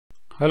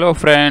Hello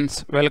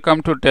friends,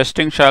 welcome to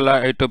Testing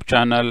Shala YouTube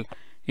channel.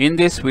 In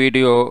this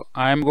video,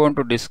 I am going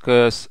to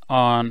discuss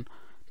on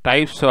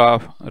types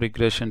of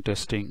regression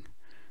testing.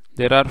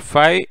 There are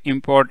 5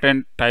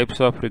 important types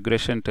of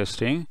regression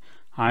testing.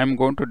 I am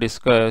going to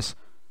discuss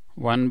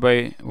one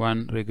by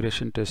one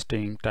regression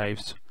testing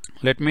types.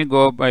 Let me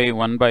go by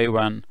one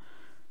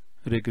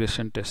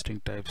regression testing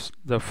types.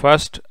 The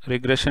first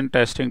regression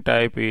testing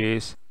type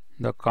is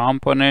the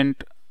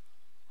component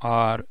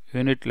or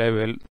unit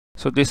level.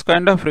 So this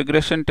kind of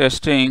regression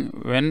testing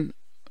will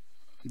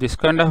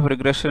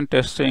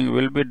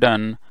be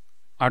done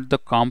at the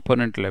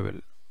component level.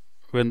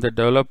 When the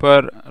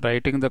developer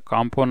writing the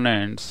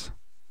components,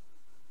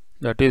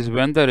 that is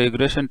when the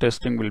regression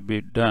testing will be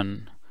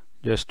done,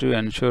 just to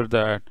ensure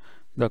that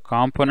the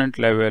component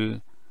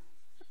level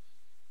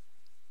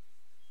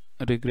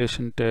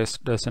regression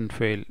test doesn't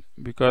fail,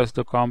 because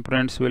the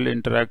components will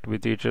interact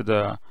with each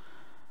other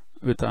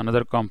with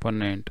another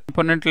component.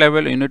 Component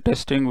level unit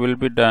testing will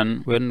be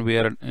done when we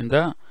are in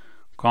the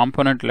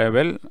component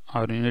level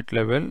or unit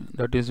level.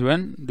 That is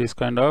when this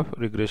kind of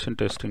regression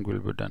testing will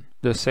be done.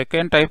 The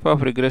second type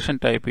of regression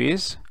type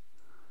is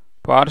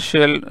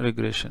partial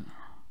regression.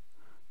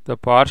 The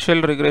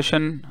partial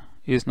regression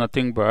is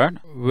nothing but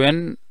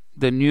when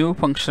the new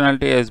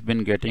functionality has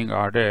been getting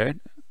added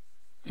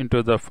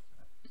into the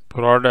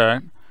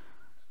product,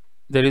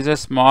 there is a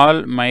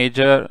small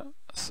minor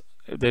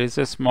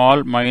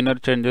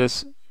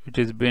changes which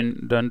is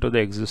been done to the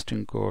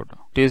existing code.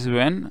 It is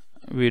when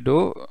we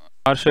do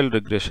partial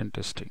regression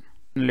testing.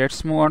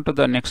 Let's move on to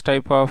the next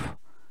type of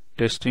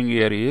testing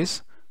here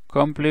is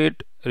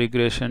complete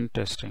regression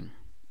testing.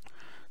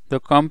 The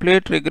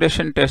complete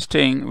regression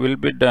testing will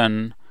be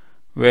done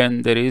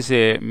when there is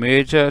a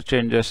major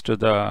changes to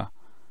the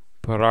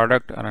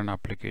product or an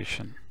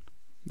application.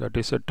 That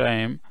is the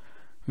time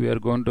we are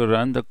going to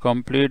run the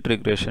complete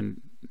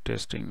regression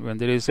testing. When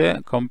there is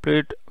a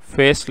complete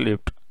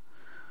facelift,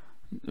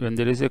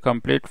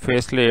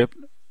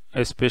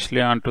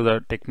 especially onto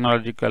the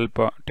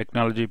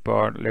technology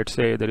part, let's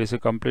say there is a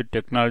complete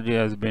technology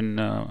has been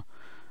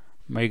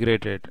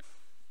migrated,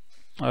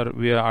 or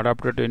we have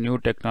adopted a new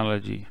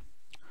technology,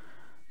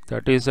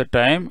 that is the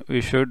time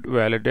we should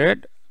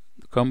validate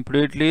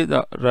completely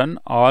run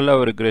all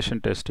our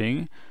regression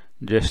testing,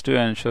 just to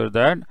ensure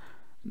that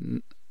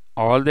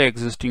all the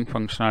existing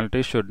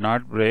functionality should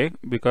not break,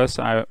 because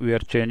we are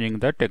changing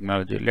the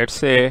technology. Let's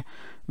say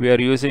we are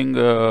using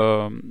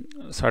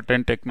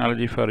certain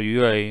technology for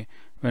UI,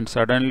 when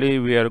suddenly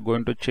we are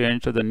going to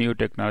change to the new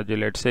technology.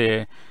 Let's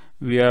say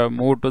we have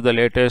moved to the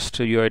latest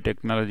UI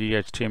technology,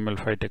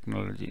 HTML5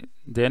 technology.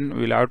 Then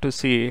we'll have to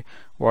see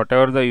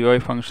whatever the UI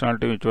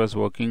functionality which was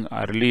working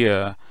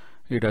earlier,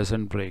 it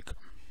doesn't break.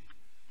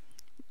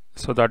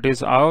 So that is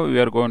how we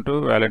are going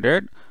to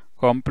validate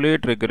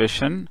complete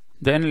regression.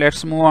 Then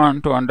let's move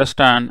on to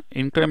understand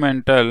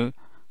incremental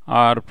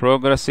or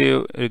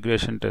progressive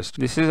regression test.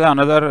 This is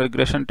another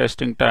regression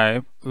testing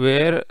type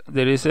where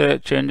there is a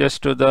changes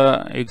to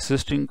the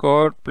existing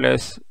code,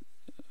 plus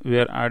we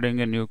are adding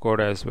a new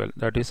code as well.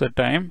 That is the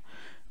time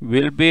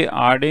we'll be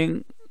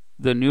adding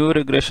the new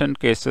regression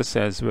cases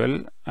as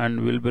well,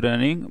 and we'll be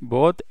running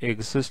both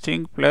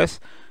existing plus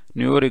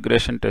new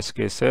regression test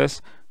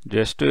cases,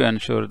 just to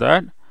ensure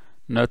that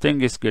nothing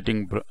is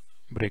getting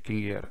breaking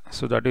here.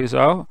 So that is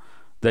how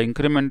the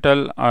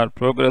incremental or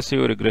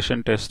progressive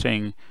regression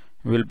testing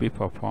will be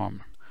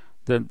performed.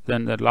 Then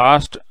the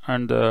last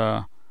and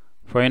the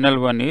final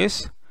one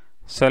is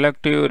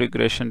selective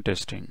regression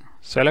testing.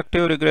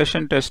 Selective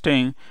regression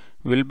testing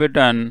will be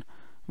done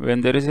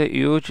when there is a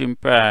huge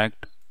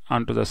impact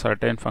onto the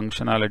certain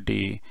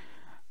functionality,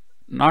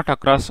 not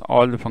across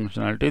all the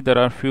functionality. There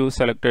are few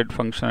selected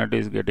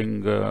functionalities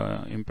getting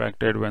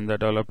impacted when the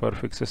developer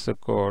fixes the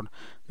code.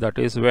 That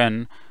is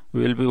when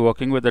we will be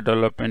working with the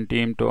development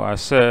team to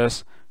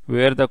assess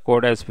where the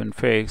code has been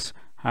fixed,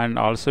 and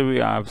also we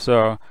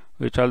observe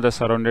which are the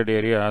surrounded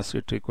areas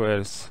it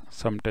requires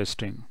some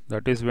testing.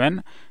 That is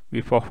when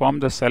we perform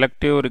the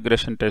selective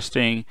regression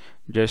testing,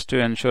 just to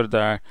ensure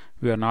that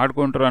we are not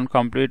going to run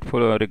complete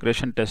full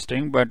regression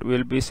testing, but we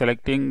will be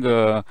selecting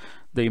the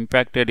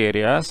impacted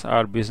areas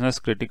or business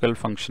critical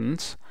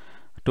functions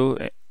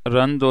to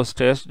run those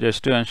tests,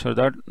 just to ensure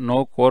that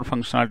no core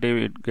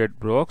functionality will get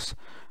broke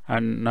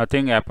and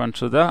nothing happens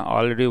to the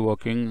already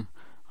working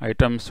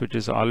items which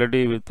is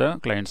already with the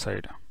client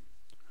side.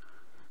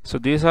 So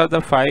these are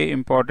the 5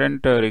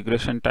 important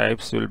regression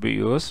types will be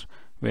used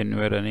when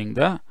we are running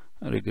the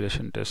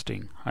regression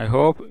testing. I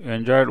hope you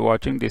enjoyed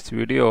watching this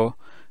video.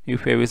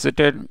 If you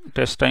visited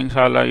Testing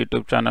Shala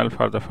YouTube channel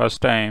for the first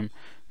time,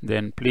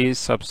 then please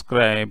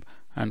subscribe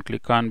and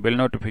click on bell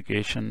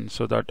notification,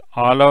 so that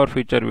all our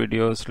future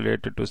videos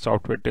related to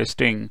software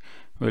testing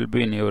will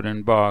be in your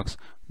inbox.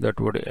 That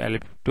would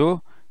help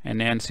to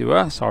enhance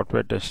your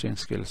software testing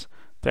skills.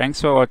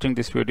 Thanks for watching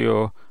this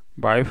video.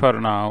 Bye for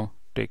now.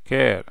 Take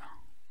care.